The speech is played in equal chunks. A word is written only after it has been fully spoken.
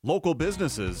Local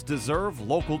businesses deserve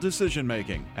local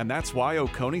decision-making, and that's why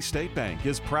Oconee State Bank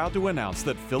is proud to announce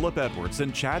that Philip Edwards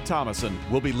and Chad Thomason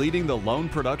will be leading the loan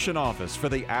production office for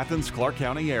the Athens-Clarke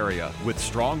County area. With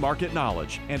strong market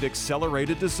knowledge and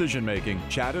accelerated decision-making,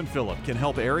 Chad and Philip can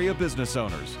help area business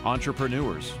owners,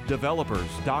 entrepreneurs,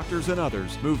 developers, doctors, and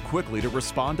others move quickly to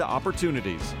respond to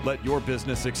opportunities. Let your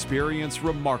business experience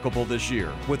remarkable this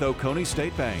year with Oconee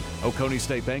State Bank.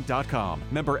 OconeeStateBank.com.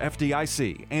 Member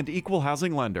FDIC and Equal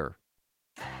Housing Lender.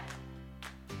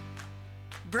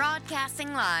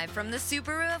 Broadcasting live from the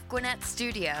Subaru of Gwinnett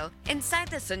studio inside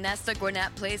the Sonesta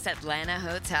Gwinnett Place Atlanta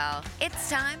Hotel. It's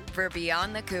time for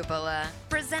Beyond the Cupola,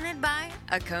 presented by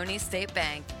Oconee State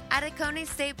Bank. At Oconee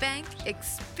State Bank,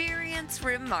 experience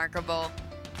remarkable.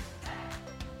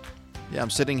 Yeah, I'm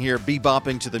sitting here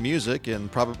bebopping to the music and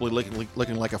probably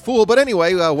looking like a fool. But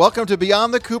anyway, welcome to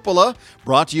Beyond the Cupola,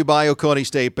 brought to you by Oconee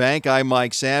State Bank. I'm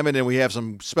Mike Salmon, and we have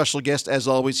some special guests, as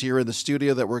always, here in the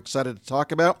studio that we're excited to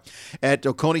talk about. At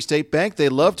Oconee State Bank, they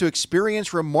love to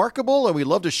experience remarkable, and we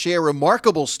love to share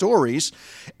remarkable stories.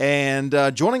 And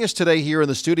joining us today here in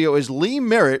the studio is Lee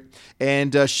Merritt,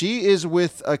 and she is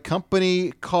with a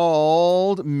company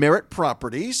called Merritt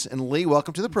Properties. And Lee,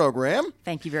 welcome to the program.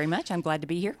 Thank you very much. I'm glad to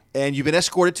be here. And you've been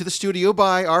escorted to the studio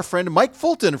by our friend Mike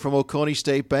Fulton from Oconee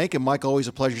State Bank. And Mike, always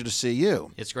a pleasure to see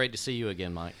you. It's great to see you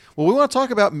again, Mike. Well, we want to talk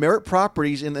about Merritt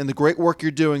Properties and the great work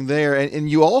you're doing there. And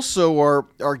you also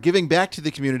are giving back to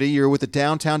the community. You're with the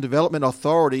Downtown Development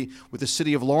Authority with the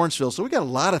city of Lawrenceville. So we got a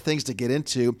lot of things to get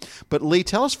into. But Lee,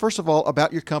 tell us first of all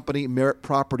about your company, Merritt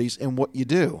Properties, and what you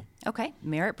do. Okay,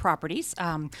 Merritt Properties.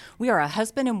 We are a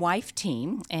husband and wife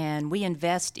team, and we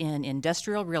invest in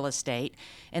industrial real estate,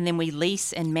 and then we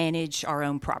lease and manage our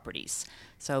own properties.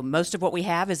 So most of what we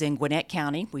have is in Gwinnett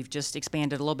County. We've just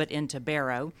expanded a little bit into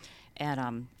Barrow.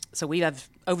 And so we have,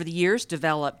 over the years,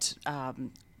 developed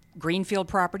greenfield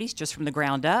properties just from the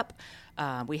ground up.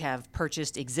 We have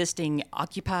purchased existing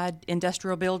occupied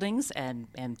industrial buildings and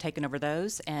taken over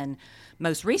those. And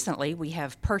most recently, we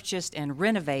have purchased and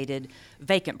renovated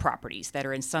vacant properties that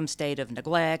are in some state of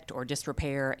neglect or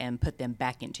disrepair and put them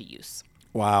back into use.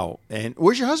 Wow. And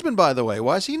where's your husband, by the way?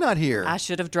 Why is he not here? I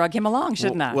should have drug him along,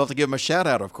 shouldn't I? We'll have to give him a shout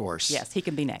out, of course. Yes, he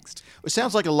can be next. It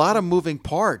sounds like a lot of moving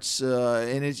parts,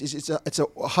 and it's a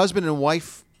husband and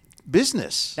wife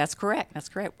business. That's correct. That's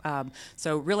correct.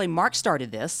 So really, Mark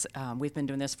started this. We've been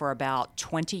doing this for about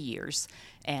 20 years,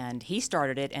 and he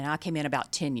started it, and I came in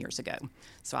about 10 years ago.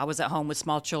 So I was at home with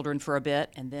small children for a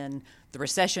bit, and then the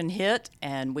recession hit,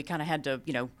 and we kind of had to,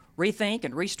 rethink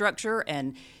and restructure,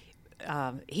 and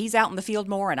he's out in the field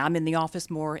more, and I'm in the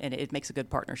office more, and it makes a good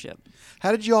partnership.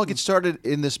 How did you all get started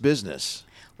in this business?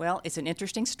 Well, it's an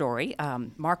interesting story.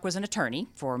 Mark was an attorney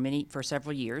for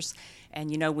several years, and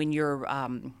when you're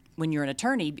an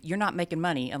attorney, you're not making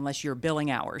money unless you're billing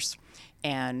hours.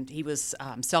 And he was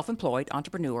self-employed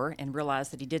entrepreneur and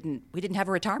realized that we didn't have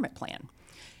a retirement plan.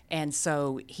 And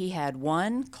so he had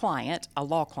one client, a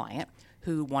law client,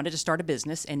 who wanted to start a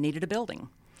business and needed a building.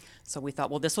 So we thought,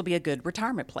 well, this will be a good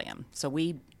retirement plan. So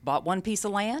we bought one piece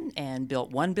of land and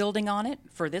built one building on it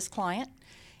for this client.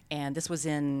 And this was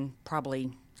in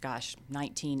probably,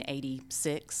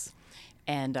 1986.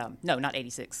 And no, not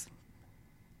 86.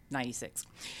 96,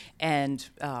 and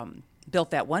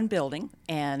built that one building.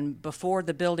 And before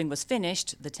the building was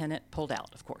finished, the tenant pulled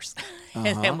out, of course,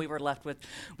 and then we were left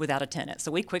without a tenant.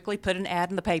 So we quickly put an ad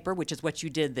in the paper, which is what you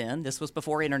did then. This was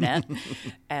before internet,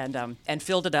 and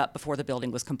filled it up before the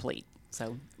building was complete.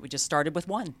 So we just started with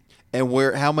one. And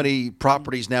how many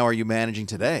properties now are you managing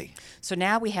today? So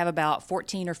now we have about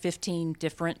 14 or 15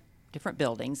 different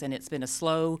buildings, and it's been a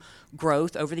slow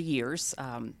growth over the years.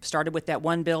 Started with that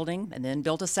one building and then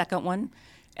built a second one.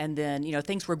 And then,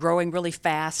 things were growing really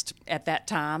fast at that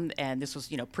time, and this was,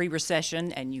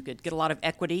 pre-recession, and you could get a lot of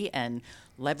equity and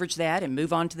leverage that and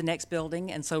move on to the next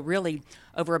building. And so really,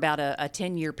 over about a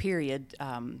 10-year period,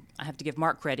 I have to give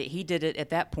Mark credit. He did it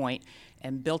at that point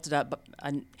and built it up.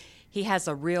 He has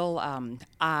a real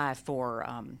eye for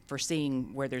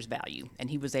seeing where there's value, and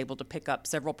he was able to pick up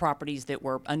several properties that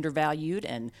were undervalued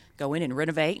and go in and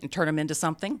renovate and turn them into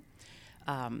something.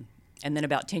 And then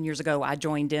about 10 years ago, I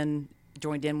joined in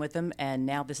with them, and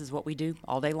now this is what we do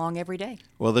all day long, every day.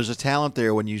 Well, there's a talent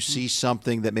there when you see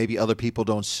something that maybe other people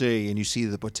don't see, and you see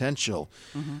the potential.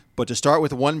 Mm-hmm. But to start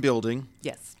with one building,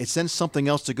 yes, it sends something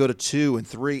else to go to 2 and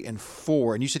 3 and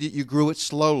 4. And you said you grew it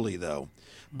slowly, though.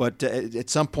 But at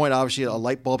some point, obviously, a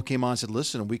light bulb came on and said,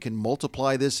 listen, we can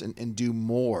multiply this and do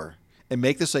more and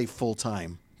make this a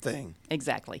full-time thing.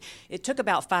 Exactly. It took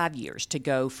about 5 years to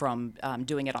go from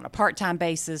doing it on a part-time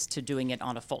basis to doing it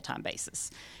on a full-time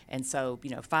basis. And so,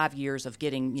 5 years of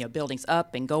getting, buildings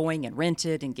up and going and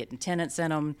rented and getting tenants in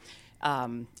them.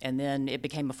 And then it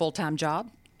became a full-time job.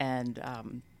 And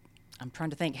I'm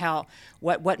trying to think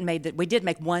what made that. We did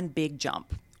make one big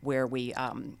jump where we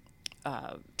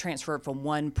transferred from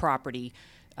one property.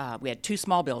 We had two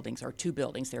small buildings, or two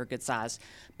buildings, they were good size,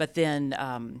 but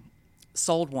then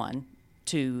sold one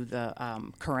to the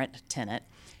current tenant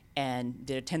and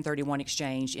did a 1031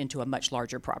 exchange into a much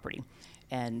larger property.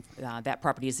 And that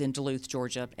property is in Duluth,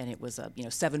 Georgia, and it was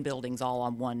 7 buildings all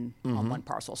on one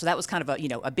parcel. So that was kind of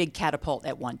a big catapult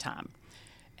at one time,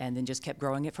 and then just kept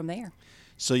growing it from there.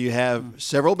 So you have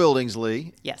several buildings,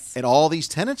 Lee. Yes. And all these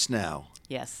tenants now.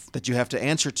 Yes. That you have to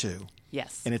answer to.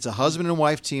 Yes. And it's a husband and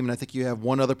wife team, and I think you have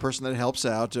one other person that helps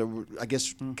out. I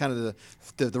guess kind of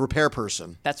the repair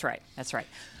person. That's right. That's right.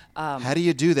 How do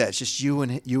you do that? It's just you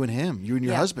and him, you and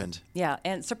your husband. Yeah,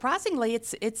 and surprisingly,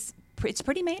 it's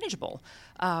pretty manageable.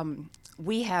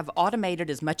 We have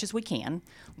automated as much as we can.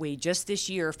 We just this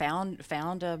year found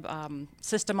a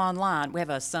system online. We have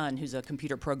a son who's a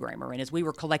computer programmer, and as we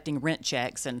were collecting rent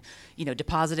checks and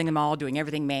depositing them all, doing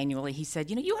everything manually, he said,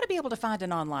 you ought to be able to find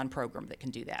an online program that can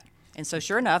do that. And so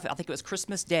sure enough, I think it was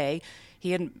Christmas Day,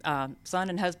 he and son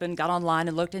and husband got online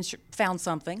and looked and found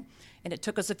something. And it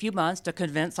took us a few months to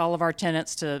convince all of our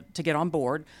tenants to get on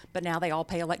board. But now they all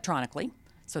pay electronically,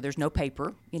 so there's no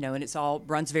paper, and it's all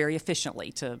runs very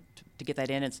efficiently to get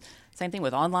that in. It's same thing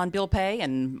with online bill pay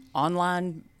and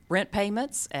online rent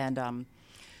payments. And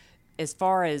as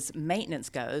far as maintenance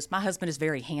goes, my husband is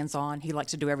very hands-on. He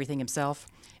likes to do everything himself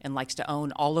and likes to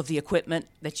own all of the equipment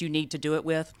that you need to do it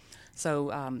with.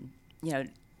 So,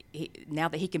 now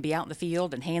that he can be out in the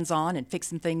field and hands-on and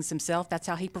fixing things himself, that's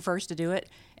how he prefers to do it.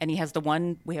 And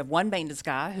we have one maintenance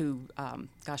guy who,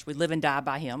 we live and die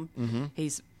by him. Mm-hmm.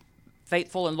 He's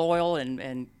faithful and loyal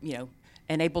and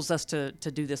enables us to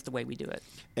do this the way we do it.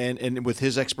 And with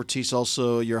his expertise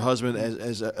also, your husband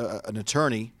as an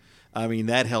attorney, I mean,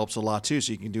 that helps a lot too.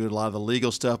 So you can do a lot of the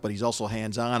legal stuff, but he's also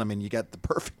hands-on. I mean, you got the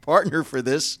perfect partner for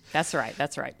this. That's right.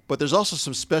 That's right. But there's also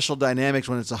some special dynamics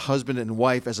when it's a husband and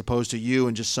wife as opposed to you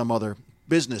and just some other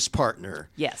business partner.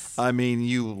 Yes. I mean,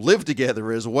 you live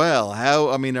together as well.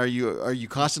 Are you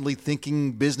constantly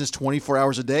thinking business 24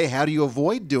 hours a day? How do you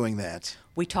avoid doing that?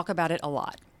 We talk about it a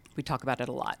lot.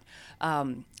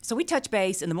 So we touch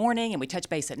base in the morning and we touch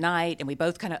base at night, and we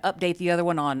both kind of update the other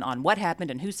one on what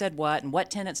happened and who said what and what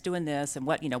tenant's doing this and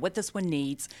what this one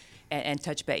needs, and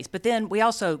touch base. But then we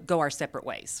also go our separate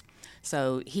ways.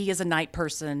 So he is a night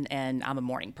person and I'm a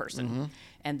morning person. Mm-hmm.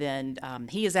 And then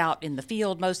he is out in the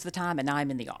field most of the time and I'm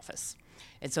in the office.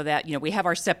 And so that, we have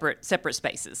our separate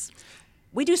spaces.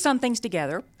 We do some things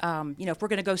together. If we're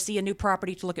going to go see a new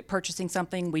property to look at purchasing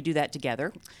something, we do that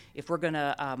together. If we're going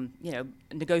to,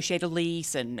 negotiate a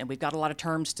lease and we've got a lot of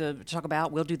terms to talk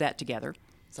about, we'll do that together.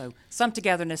 So some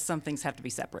togetherness, some things have to be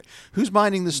separate. Who's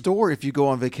minding the store if you go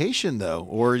on vacation, though?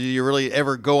 Or do you really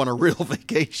ever go on a real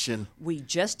vacation? We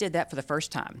just did that for the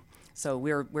first time. So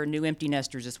we're new empty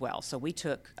nesters as well. So we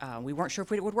weren't sure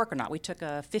if it would work or not. We took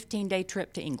a 15-day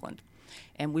trip to England,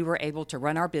 and we were able to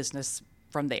run our business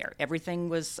from there. Everything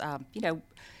was,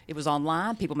 it was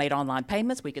online. People made online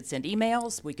payments. We could send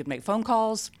emails. We could make phone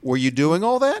calls. Were you doing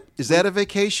all that? Is that a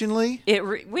vacation, Lee?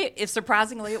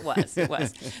 Surprisingly, it was. It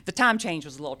was. The time change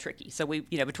was a little tricky. So we,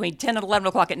 between 10 and 11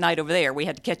 o'clock at night over there, we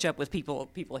had to catch up with people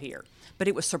here. But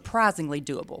it was surprisingly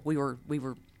doable. We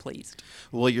were pleased.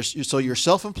 Well, you're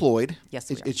self-employed. Yes,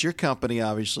 we are. It's your company,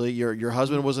 obviously. Your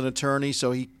husband was an attorney,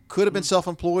 so he could have been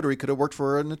self-employed, or he could have worked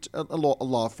for a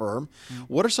law firm. Mm-hmm.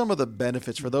 What are some of the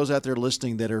benefits for those out there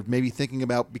listening that are maybe thinking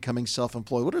about becoming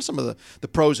self-employed? What are some of the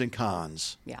pros and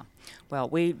cons? Yeah. Well,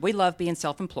 we love being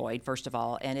self-employed, first of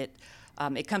all, and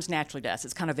it comes naturally to us.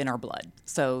 It's kind of in our blood.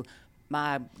 So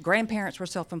my grandparents were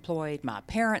self-employed. My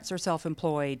parents are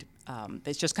self-employed.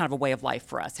 It's just kind of a way of life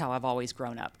for us, how I've always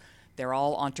grown up. They're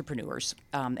all entrepreneurs.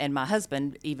 And my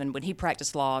husband, even when he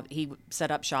practiced law, he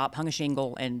set up shop, hung a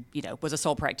shingle, and, was a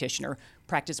sole practitioner,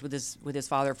 practiced with his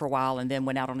father for a while, and then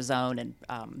went out on his own.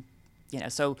 And,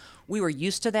 so we were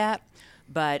used to that,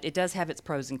 but it does have its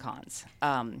pros and cons.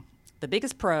 The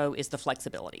biggest pro is the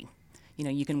flexibility.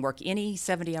 You can work any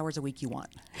 70 hours a week you want.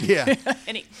 Yeah.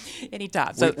 any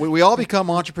time. So we all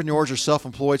become entrepreneurs or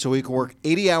self-employed so we can work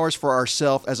 80 hours for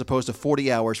ourselves as opposed to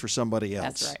 40 hours for somebody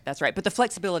else. That's right. But the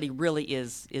flexibility really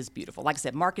is beautiful. Like I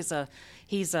said, Mark is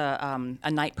he's a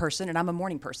night person and I'm a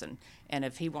morning person. And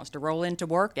if he wants to roll into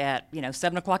work at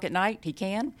 7 o'clock at night, he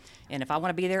can. And if I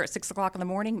want to be there at 6 o'clock in the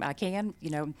morning, I can.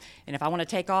 And if I want to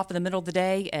take off in the middle of the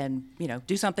day and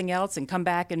do something else and come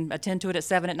back and attend to it at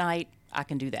 7 at night, I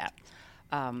can do that.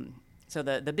 So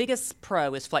the biggest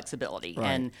pro is flexibility, right.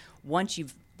 And once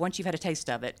you've had a taste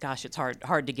of it, gosh, it's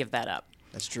hard to give that up.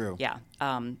 That's true. Yeah,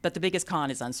 but the biggest con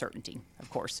is uncertainty. Of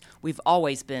course, we've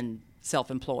always been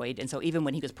self-employed, and so even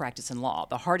when he was practicing law,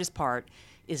 the hardest part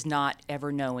is not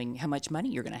ever knowing how much money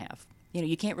you're going to have.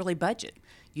 You can't really budget.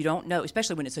 You don't know,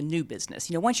 especially when it's a new business.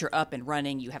 Once you're up and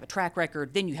running, you have a track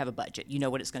record, then you have a budget. You know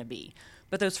what it's going to be.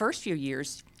 But those first few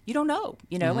years, you don't know,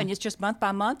 Mm-hmm. and it's just month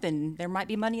by month, and there might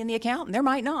be money in the account, and there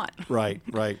might not. Right.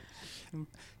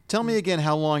 Tell me again,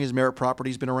 how long has Merit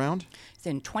Properties been around? It's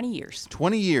in 20 years.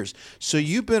 20 years. So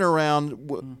you've been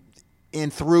around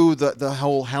and through the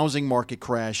whole housing market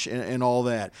crash and all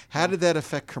that. How did that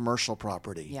affect commercial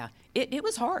property? Yeah, it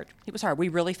was hard. It was hard. We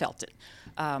really felt it.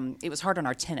 It was hard on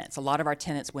our tenants. A lot of our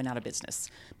tenants went out of business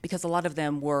because a lot of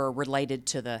them were related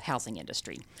to the housing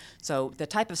industry. So the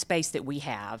type of space that we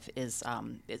have is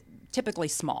typically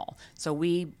small. So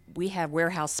we have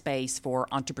warehouse space for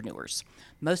entrepreneurs.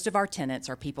 Most of our tenants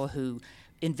are people who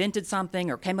invented something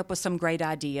or came up with some great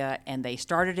idea, and they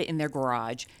started it in their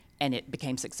garage, and it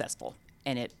became successful.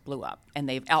 And it blew up, and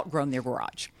they've outgrown their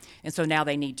garage. And so now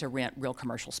they need to rent real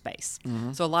commercial space.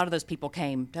 Mm-hmm. So a lot of those people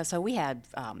came. So we had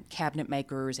cabinet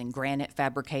makers and granite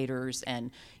fabricators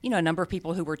and, a number of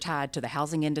people who were tied to the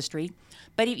housing industry.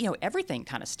 But, everything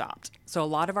kind of stopped. So a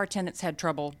lot of our tenants had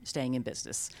trouble staying in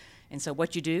business. And so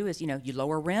what you do is, you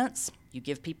lower rents, you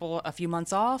give people a few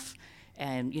months off,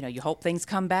 and, you hope things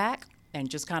come back and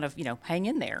just kind of, hang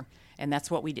in there. And that's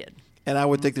what we did. And I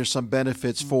would think there's some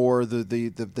benefits for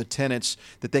the tenants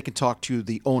that they can talk to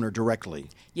the owner directly.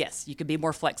 Yes, you can be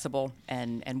more flexible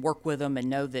and work with them and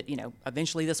know that,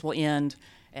 eventually this will end,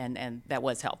 and that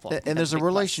was helpful. And there's a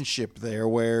relationship there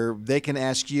where they can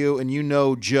ask you,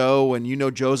 and Joe,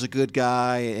 and Joe's a good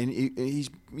guy, and he's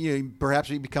perhaps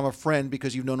you become a friend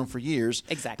because you've known him for years.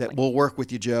 Exactly. That we'll work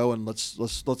with you, Joe, and let's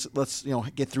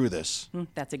get through this.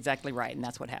 That's exactly right, and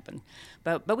that's what happened.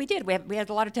 But we did. We had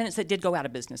a lot of tenants that did go out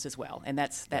of business as well, and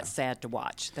that's sad to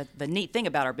watch. The neat thing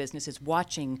about our business is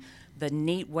watching the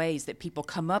neat ways that people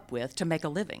come up with to make a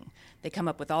living. They come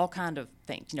up with all kind of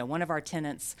things. One of our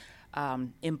tenants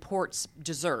imports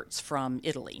desserts from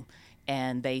Italy.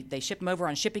 And they ship them over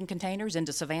on shipping containers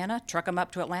into Savannah, truck them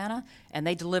up to Atlanta, and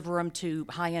they deliver them to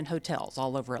high-end hotels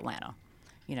all over Atlanta.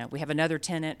 We have another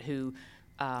tenant who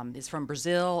is from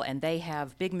Brazil, and they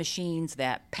have big machines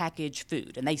that package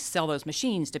food, and they sell those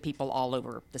machines to people all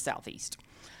over the Southeast.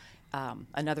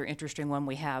 Another interesting one,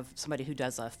 we have somebody who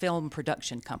does a film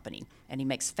production company, and he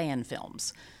makes fan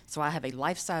films. So I have a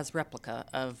life-size replica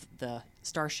of the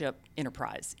Starship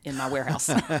Enterprise in my warehouse.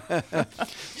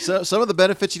 So some of the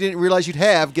benefits you didn't realize you'd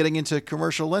have getting into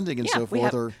commercial lending and so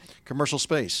forth, or commercial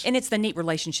space. And it's the neat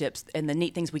relationships and the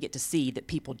neat things we get to see that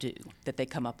people do, that they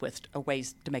come up with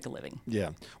ways to make a living.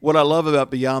 Yeah. What I love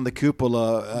about Beyond the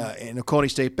Cupola and Oconee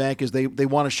State Bank is they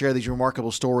want to share these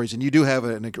remarkable stories, and you do have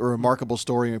a remarkable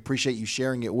story, and I appreciate you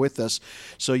sharing it with us.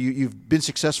 So you've been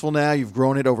successful now. You've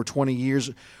grown it over 20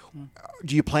 years.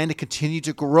 Do you plan to continue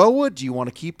to grow it? Do you want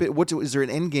to keep it? Is there an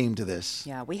end game to this?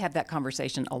 Yeah, we have that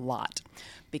conversation a lot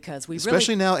because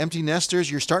especially now, empty nesters,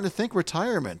 you're starting to think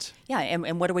retirement. Yeah,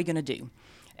 and what are we going to do?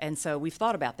 And so we've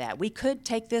thought about that. We could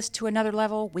take this to another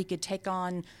level. We could take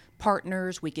on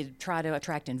partners. We could try to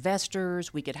attract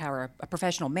investors. We could hire a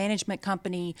professional management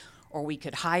company, or we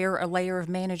could hire a layer of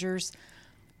managers.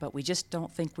 But we just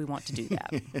don't think we want to do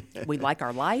that. We like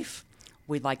our life.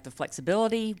 We like the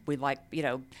flexibility. We like,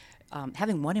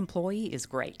 having one employee is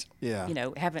great. Yeah.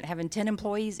 Having 10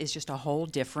 employees is just a whole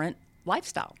different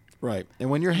lifestyle. Right. And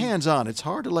when you're hands-on, it's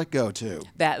hard to let go, too.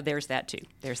 There's that, too.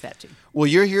 Well,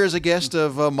 you're here as a guest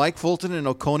of Mike Fulton and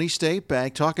Oconee State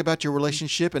Bank. Talk about your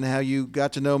relationship and how you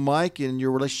got to know Mike and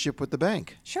your relationship with the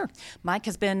bank. Sure. Mike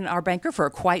has been our banker for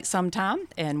quite some time,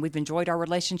 and we've enjoyed our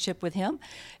relationship with him.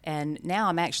 And now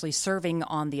I'm actually serving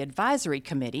on the advisory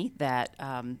committee that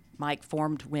Mike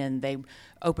formed when they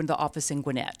opened the office in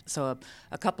Gwinnett. So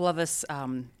a couple of us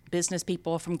business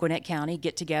people from Gwinnett County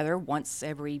get together once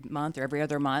every month or every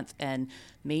other month and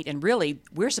meet. And really,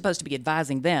 we're supposed to be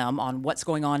advising them on what's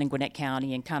going on in Gwinnett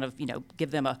County and kind of,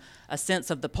 give them a sense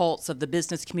of the pulse of the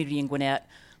business community in Gwinnett.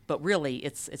 But really,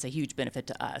 it's a huge benefit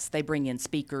to us. They bring in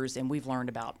speakers, and we've learned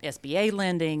about SBA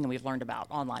lending, and we've learned about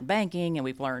online banking, and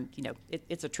we've learned,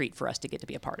 it's a treat for us to get to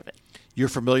be a part of it. You're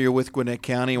familiar with Gwinnett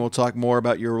County, and we'll talk more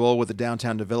about your role with the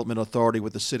Downtown Development Authority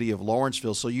with the city of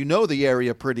Lawrenceville. So you know the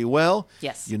area pretty well.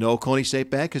 Yes. You know Oconee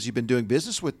State Bank because you've been doing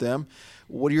business with them.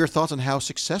 What are your thoughts on how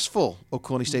successful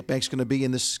Oconee State Bank is going to be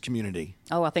in this community?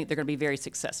 Oh, I think they're going to be very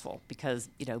successful because,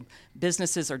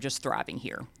 businesses are just thriving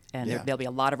here, and there'll be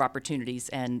a lot of opportunities,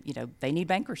 and, they need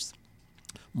bankers.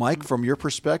 Mike, from your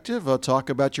perspective, talk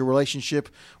about your relationship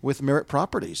with Merit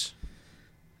Properties.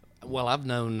 Well, I've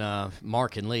known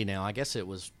Mark and Lee now. I guess it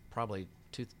was probably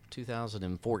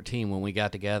 2014 when we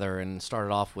got together and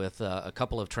started off with a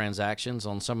couple of transactions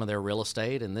on some of their real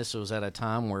estate, and this was at a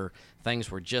time where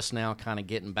things were just now kind of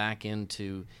getting back in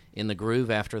the groove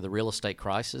after the real estate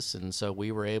crisis, and so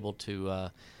we were able to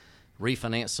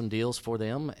refinance some deals for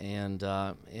them, and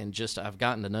just I've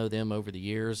gotten to know them over the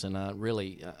years, and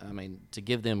really, to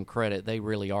give them credit, they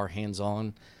really are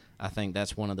hands-on. I think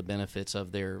that's one of the benefits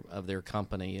of their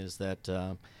company is that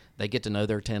they get to know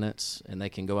their tenants, and they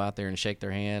can go out there and shake their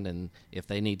hand, and if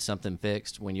they need something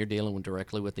fixed, when you're dealing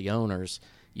directly with the owners,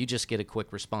 you just get a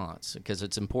quick response because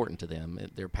it's important to them.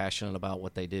 They're passionate about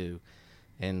what they do,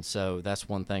 and so that's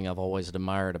one thing I've always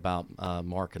admired about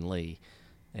Mark and Lee,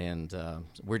 and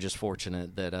we're just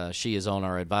fortunate that she is on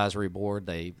our advisory board.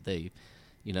 They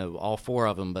all four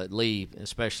of them, but Lee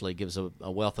especially gives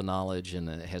a wealth of knowledge and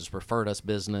has referred us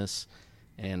business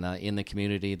and in the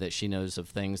community that she knows of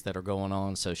things that are going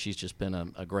on. So she's just been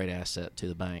a great asset to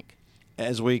the bank.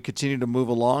 As we continue to move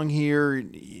along here,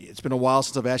 it's been a while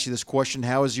since I've asked you this question.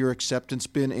 How has your acceptance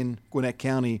been in Gwinnett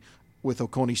County with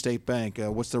Oconee State Bank?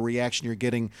 What's the reaction you're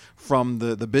getting from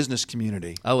the business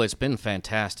community? Oh, it's been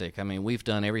fantastic. We've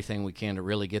done everything we can to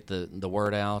really get the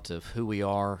word out of who we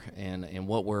are and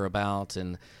what we're about.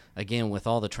 And again, with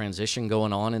all the transition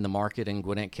going on in the market in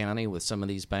Gwinnett County with some of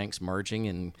these banks merging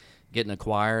and getting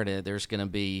acquired, there's going to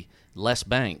be less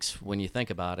banks when you think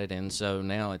about it. And so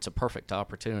now it's a perfect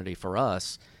opportunity for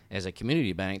us as a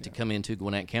community bank to come into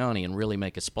Gwinnett County and really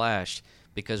make a splash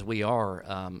because we are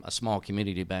a small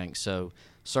community bank. So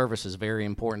service is very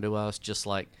important to us, just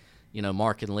like,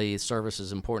 Mark and Lee, service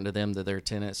is important to them, to their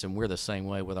tenants, and we're the same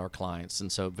way with our clients.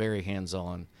 And so very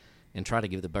hands-on and try to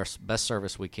give the best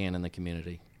service we can in the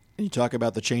community. You talk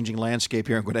about the changing landscape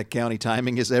here in Gwinnett County.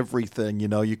 Timing is everything.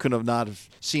 You couldn't have not have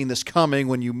seen this coming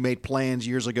when you made plans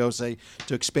years ago, say,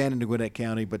 to expand into Gwinnett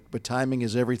County. But timing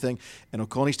is everything. And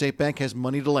Oconee State Bank has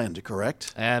money to lend,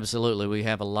 correct? Absolutely. We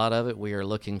have a lot of it. We are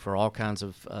looking for all kinds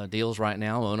of deals right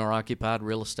now, owner-occupied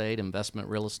real estate, investment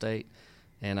real estate.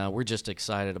 And we're just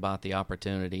excited about the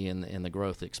opportunity and the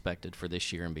growth expected for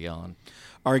this year and beyond.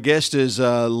 Our guest is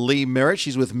Lee Merritt.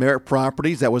 She's with Merit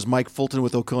Properties. That was Mike Fulton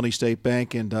with Oconee State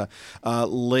Bank. And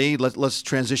Lee, let's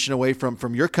transition away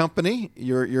from your company,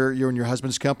 your and your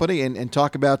husband's company, and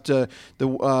talk about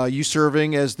you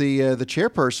serving as the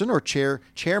chairperson or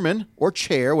chairman or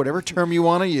chair, whatever term you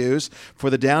want to use, for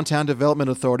the Downtown Development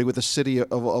Authority with the city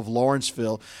of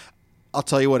Lawrenceville. I'll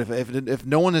tell you what, if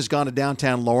no one has gone to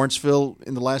downtown Lawrenceville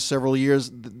in the last several years,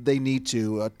 they need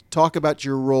to. Talk about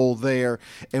your role there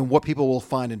and what people will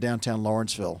find in downtown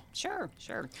Lawrenceville. Sure.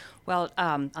 Well,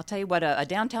 I'll tell you what, a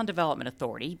downtown development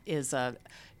authority is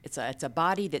it's a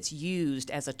body that's used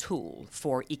as a tool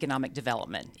for economic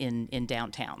development in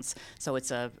downtowns. So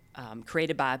it's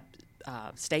created by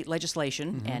state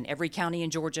legislation, and every county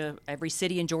in Georgia, every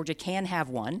city in Georgia can have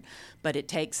one, but it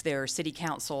takes their city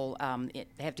council, they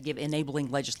have to give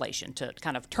enabling legislation to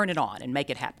kind of turn it on and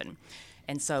make it happen.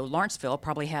 And so Lawrenceville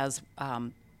probably has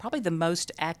the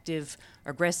most active,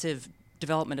 aggressive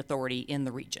development authority in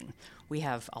the region. We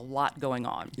have a lot going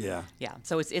on. Yeah.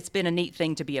 So it's been a neat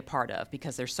thing to be a part of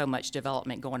because there's so much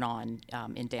development going on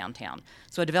in downtown.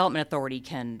 So a development authority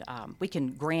we can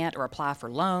grant or apply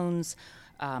for loans.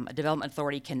 A development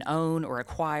authority can own or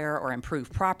acquire or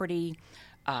improve property.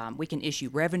 We can issue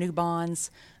revenue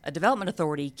bonds. A development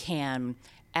authority can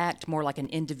act more like an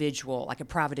individual, like a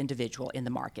private individual in the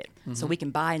market. So we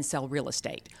can buy and sell real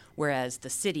estate, whereas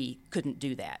the city couldn't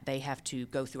do that. They have to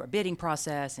go through a bidding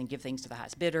process and give things to the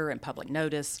highest bidder and public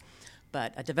notice.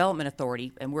 But a development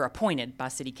authority, and we're appointed by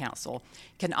city council,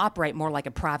 can operate more like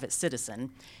a private citizen.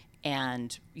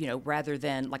 And, rather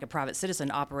than like a private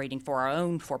citizen operating for our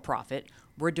own for-profit,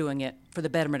 we're doing it for the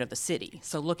betterment of the city.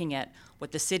 So looking at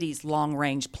what the city's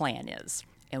long-range plan is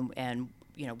and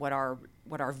what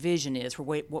our vision is for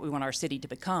what we want our city to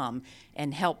become,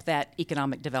 and help that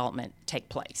economic development take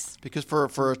place. Because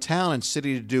for a town and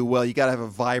city to do well, you got to have a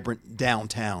vibrant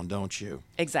downtown, don't you?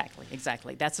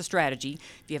 Exactly. That's a strategy.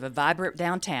 If you have a vibrant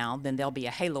downtown, then there'll be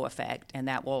a halo effect, and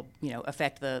that will,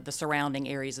 affect the surrounding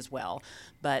areas as well.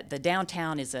 But the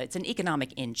downtown it's an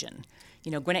economic engine.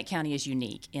 Gwinnett County is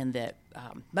unique in that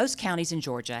most counties in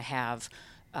Georgia have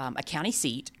a county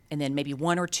seat and then maybe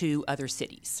one or two other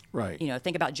cities. Right.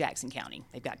 Think about Jackson County.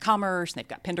 They've got Commerce, and they've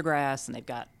got Pendergrass, and they've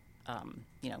got,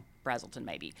 Brazelton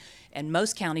maybe. And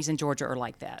most counties in Georgia are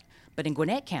like that. But in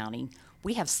Gwinnett County,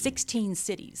 we have 16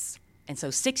 cities. And so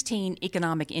 16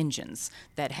 economic engines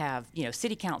that have,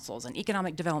 city councils and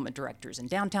economic development directors and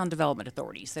downtown development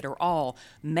authorities that are all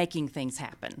making things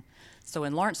happen. So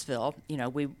in Lawrenceville,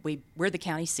 we're the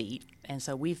county seat, and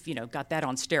so we've, got that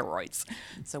on steroids.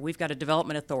 So we've got a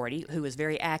development authority who is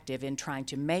very active in trying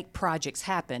to make projects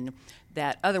happen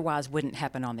that otherwise wouldn't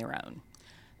happen on their own.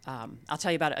 I'll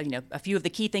tell you about a few of the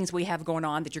key things we have going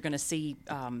on that you're going to see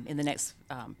in the next,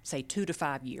 say, 2 to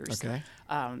 5 years. Okay.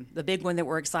 The big one that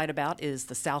we're excited about is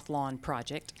the South Lawn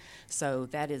project. So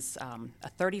that is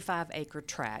a 35-acre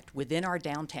tract within our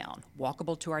downtown,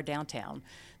 walkable to our downtown,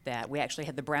 that we actually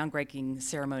had the groundbreaking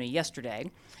ceremony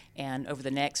yesterday. And over the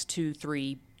next 2,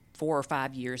 3, 4, or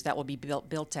 5 years, that will be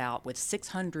built out with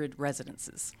 600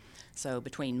 residences. So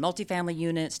between multifamily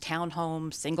units,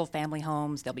 townhomes, single-family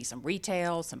homes, there'll be some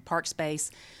retail, some park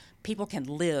space. People can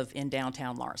live in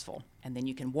downtown Lawrenceville, and then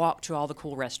you can walk to all the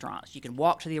cool restaurants. You can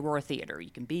walk to the Aurora Theater.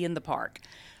 You can be in the park.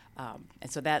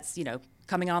 And so that's,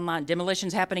 coming online.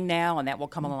 Demolition's happening now, and that will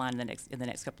come online in the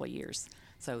next couple of years.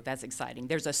 So that's exciting.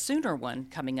 There's a sooner one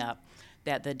coming up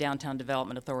that the Downtown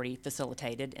Development Authority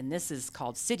facilitated, and this is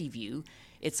called City View.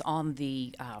 It's on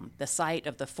the site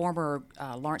of the former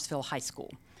Lawrenceville High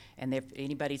School. And if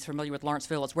anybody's familiar with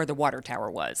Lawrenceville, it's where the water tower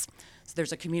was. So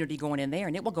there's a community going in there,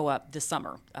 and it will go up this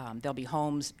summer. There'll be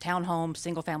homes, townhomes,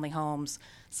 single-family homes,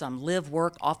 some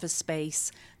live-work office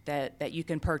space that you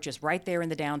can purchase right there in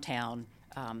the downtown,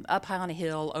 up high on a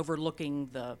hill, overlooking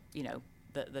the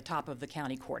top of the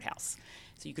county courthouse.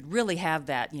 So you could really have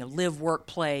that live, work,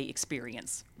 play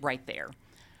experience right there.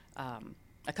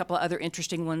 A couple of other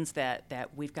interesting ones that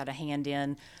we've got a hand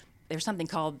in. There's something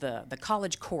called the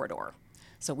College Corridor.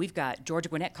 So we've got Georgia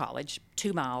Gwinnett College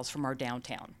 2 miles from our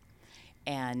downtown.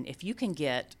 And if you can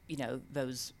get,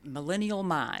 those millennial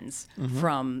minds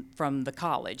from the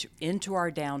college into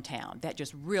our downtown, that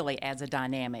just really adds a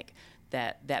dynamic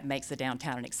that makes the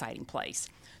downtown an exciting place.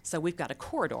 So we've got a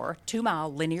corridor,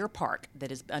 2-mile linear park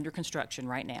that is under construction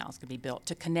right now. It's going to be built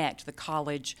to connect the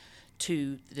college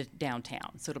to the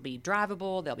downtown. So it'll be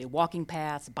drivable, there'll be walking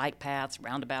paths, bike paths,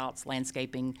 roundabouts,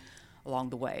 landscaping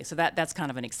along the way. So that's kind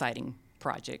of an exciting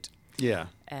project. Yeah.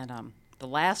 And the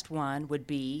last one would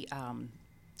be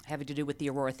having to do with the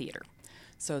Aurora Theater.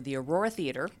 So the Aurora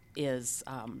Theater is,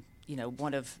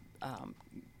 one of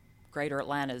Greater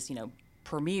Atlanta's,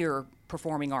 premier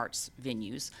performing arts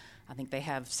venues. I think they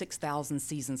have 6,000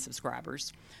 season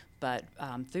subscribers. But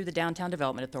through the Downtown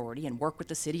Development Authority and work with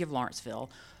the city of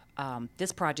Lawrenceville,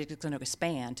 this project is going to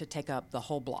expand to take up the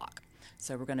whole block.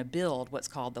 So we're going to build what's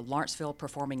called the Lawrenceville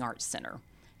Performing Arts Center.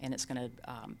 And it's going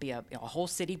to be a whole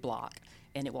city block,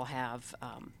 and it will have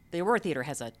the Aurora Theater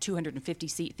has a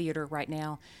 250-seat theater right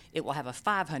now. It will have a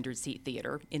 500-seat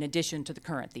theater in addition to the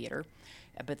current theater.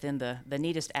 But then the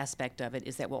neatest aspect of it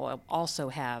is that we'll also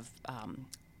have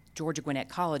Georgia Gwinnett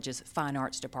College's Fine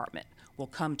Arts Department will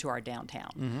come to our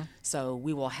downtown. Mm-hmm. So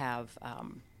we will have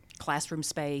classroom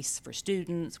space for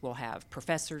students. We'll have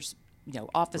professors,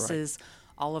 offices. Right.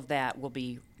 All of that will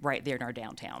be right there in our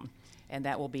downtown. And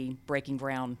that will be breaking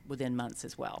ground within months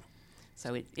as well.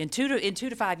 So in 2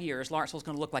 to 5 years, Lawrenceville's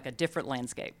going to look like a different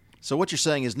landscape. So what you're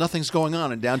saying is nothing's going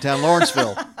on in downtown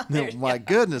Lawrenceville. My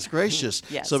goodness gracious.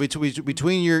 Yes. So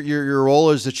between your role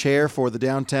as the chair for the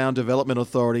Downtown Development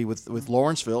Authority with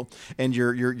Lawrenceville and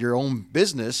your own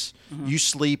business, you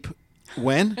sleep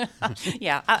when?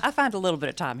 Yeah, I find a little bit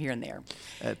of time here and there.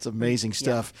 That's amazing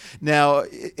stuff. Yeah. Now,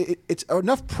 it's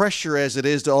enough pressure as it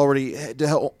is to already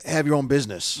have your own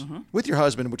business with your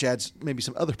husband, which adds maybe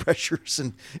some other pressures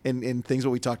and things, but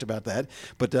we talked about that.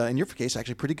 But in your case,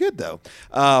 actually pretty good, though.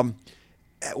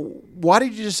 Why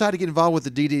did you decide to get involved with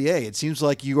the DDA? It seems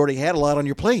like you already had a lot on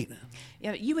your plate.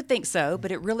 Yeah, you would think so,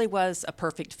 but it really was a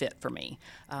perfect fit for me.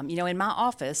 In my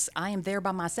office, I am there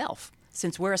by myself.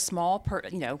 Since we're a small,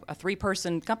 a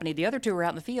 3-person company, the other 2 are out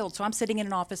in the field, so I'm sitting in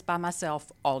an office by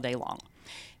myself all day long.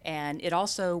 And it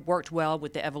also worked well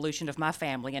with the evolution of my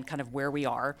family and kind of where we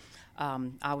are.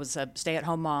 I was a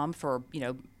stay-at-home mom for,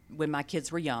 when my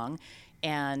kids were young,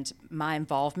 And my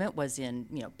involvement was in,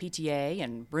 PTA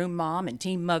and room mom and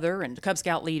team mother and Cub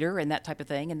Scout leader and that type of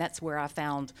thing. And that's where I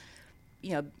found,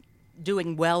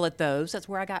 doing well at those. That's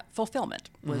where I got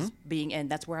fulfillment, was and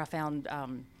that's where I found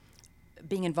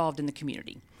being involved in the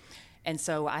community. And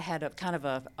so I had a kind of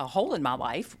a hole in my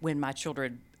life when my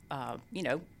children,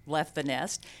 left the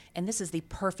nest. And this is the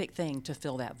perfect thing to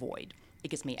fill that void. It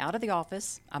gets me out of the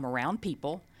office. I'm around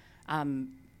people.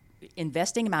 I'm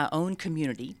investing in my own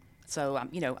community. So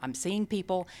I'm seeing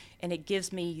people, and it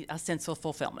gives me a sense of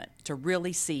fulfillment to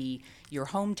really see your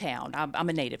hometown. I'm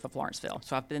a native of Lawrenceville,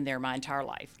 so I've been there my entire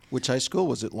life. Which high school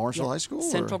was it? Lawrenceville High School?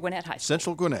 Central Gwinnett High School.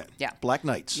 Central Gwinnett. Yeah. Black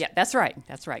Knights. Yeah, that's right.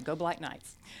 That's right. Go Black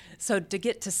Knights. So to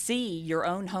get to see your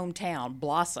own hometown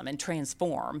blossom and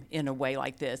transform in a way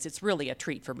like this, it's really a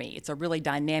treat for me. It's a really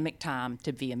dynamic time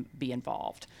to be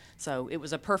involved. So it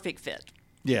was a perfect fit.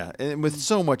 Yeah, and with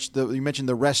so much, you mentioned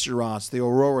the restaurants, the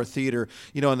Aurora Theater.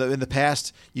 In the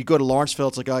past, you go to Lawrenceville,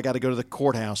 it's like, I got to go to the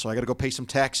courthouse, so I got to go pay some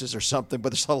taxes or something.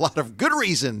 But there's a lot of good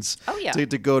reasons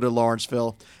to go to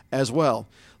Lawrenceville as well.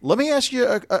 Let me ask you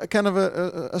a kind of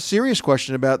a serious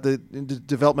question about the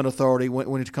Development Authority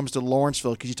when it comes to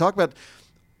Lawrenceville, because you talk about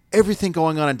everything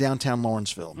going on in downtown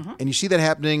Lawrenceville. And you see that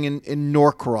happening in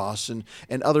Norcross and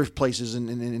other places.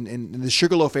 In the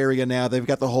Sugarloaf area now, they've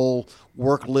got the whole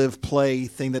work, live, play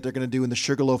thing that they're going to do in the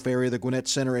Sugarloaf area, the Gwinnett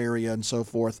Center area, and so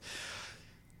forth.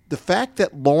 The fact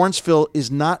that Lawrenceville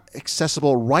is not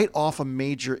accessible right off a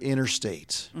major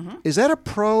interstate, is that a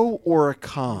pro or a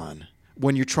con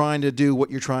when you're trying to do what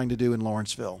you're trying to do in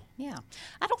Lawrenceville? Yeah.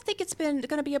 I don't think it's been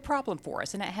going to be a problem for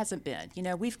us, and it hasn't been.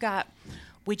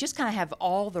 We just kind of have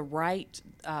all the right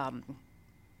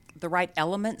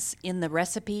elements in the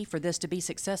recipe for this to be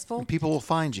successful. And people will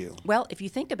find you. Well, if you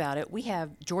think about it, we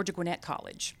have Georgia Gwinnett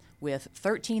College with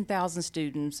 13,000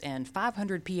 students and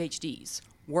 500 PhDs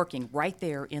working right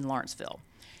there in Lawrenceville.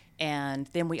 And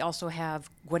then we also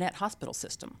have Gwinnett Hospital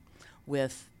System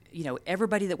with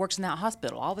everybody that works in that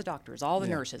hospital, all the doctors, all the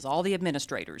nurses, all the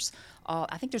administrators.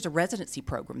 I think there's a residency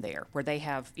program there where they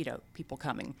have, people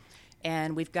coming.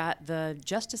 And we've got the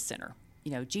Justice Center,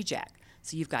 GJAC.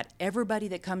 So you've got everybody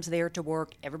that comes there to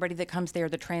work, everybody that comes there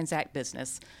to transact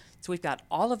business. So we've got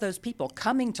all of those people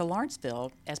coming to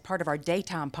Lawrenceville as part of our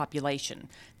daytime population.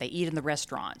 They eat in the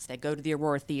restaurants, they go to the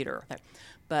Aurora Theater,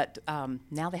 but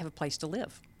now they have a place to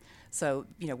live. So,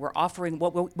 we're offering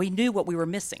what we knew what we were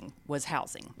missing was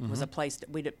housing, was a place that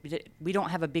we don't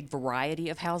have a big variety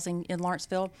of housing in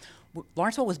Lawrenceville.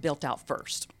 Lawrenceville was built out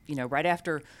first, right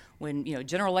after when,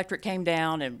 General Electric came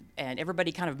down and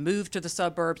everybody kind of moved to the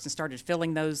suburbs and started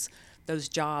filling those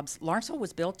jobs. Lawrenceville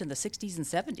was built in the 60s and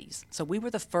 70s. So we were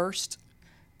the first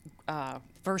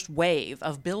wave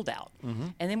of build out.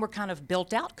 And then we're kind of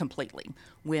built out completely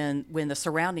when the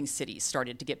surrounding cities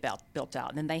started to get built out.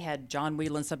 And then they had John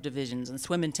Whelan subdivisions and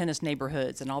swim and tennis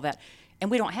neighborhoods and all that.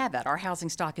 And we don't have that. Our housing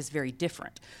stock is very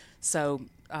different. So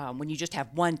when you just have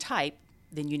one type,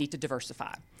 then you need to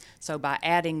diversify. So by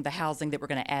adding the housing that we're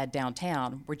going to add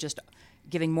downtown, we're just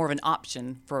giving more of an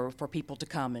option for people to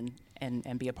come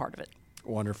and be a part of it.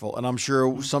 Wonderful. And I'm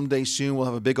sure someday soon we'll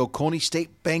have a big Oconee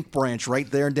State Bank branch right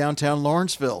there in downtown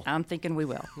Lawrenceville. I'm thinking we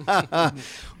will.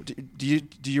 Do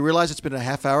you realize it's been a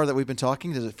half hour that we've been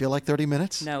talking? Does it feel like 30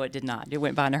 minutes? No, it did not. It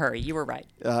went by in a hurry. You were right.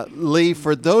 Lee,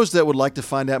 for those that would like to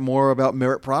find out more about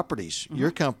Merit Properties,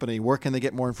 your company, where can they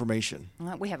get more information?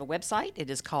 We have a website. It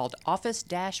is called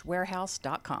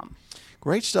office-warehouse.com.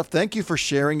 Great stuff. Thank you for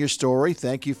sharing your story.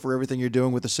 Thank you for everything you're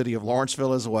doing with the city of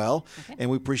Lawrenceville as well. Okay.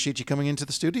 And we appreciate you coming into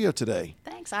the studio today.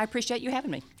 Thanks. I appreciate you having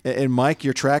me. And Mike,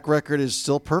 your track record is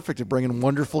still perfect at bringing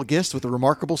wonderful guests with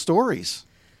remarkable stories.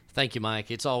 Thank you, Mike.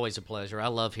 It's always a pleasure. I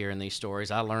love hearing these stories.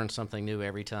 I learn something new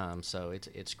every time, so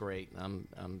it's great. I'm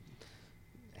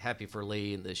happy for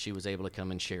Lee that she was able to come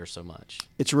and share so much.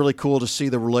 It's really cool to see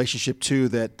the relationship, too,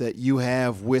 that you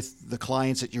have with the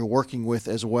clients that you're working with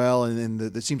as well, and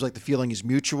it seems like the feeling is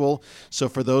mutual. So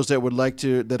for those that would like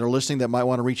to, that are listening, that might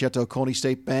want to reach out to Oconee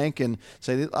State Bank and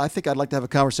say, I think I'd like to have a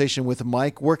conversation with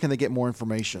Mike, where can they get more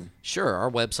information? Sure.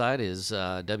 Our website is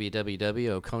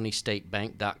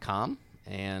www.oconeestatebank.com.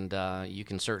 And you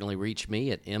can certainly reach me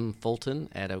at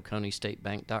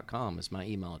mfulton@oconeestatebank.com is my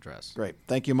email address. Great.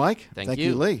 Thank you, Mike. Thank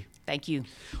you, Lee. Thank you.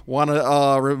 Want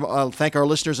to thank our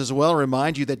listeners as well.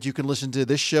 Remind you that you can listen to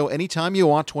this show anytime you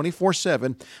want,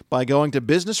 24/7, by going to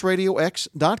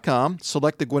businessradiox.com,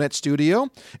 select the Gwinnett Studio,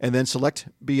 and then select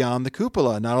Beyond the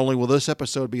Cupola. Not only will this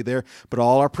episode be there, but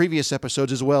all our previous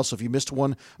episodes as well. So if you missed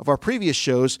one of our previous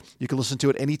shows, you can listen to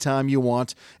it anytime you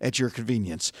want at your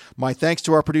convenience. My thanks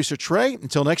to our producer, Trey.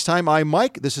 Until next time, I'm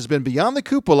Mike. This has been Beyond the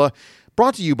Cupola,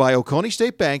 brought to you by Oconee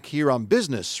State Bank here on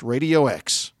Business Radio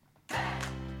X.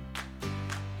 Hey!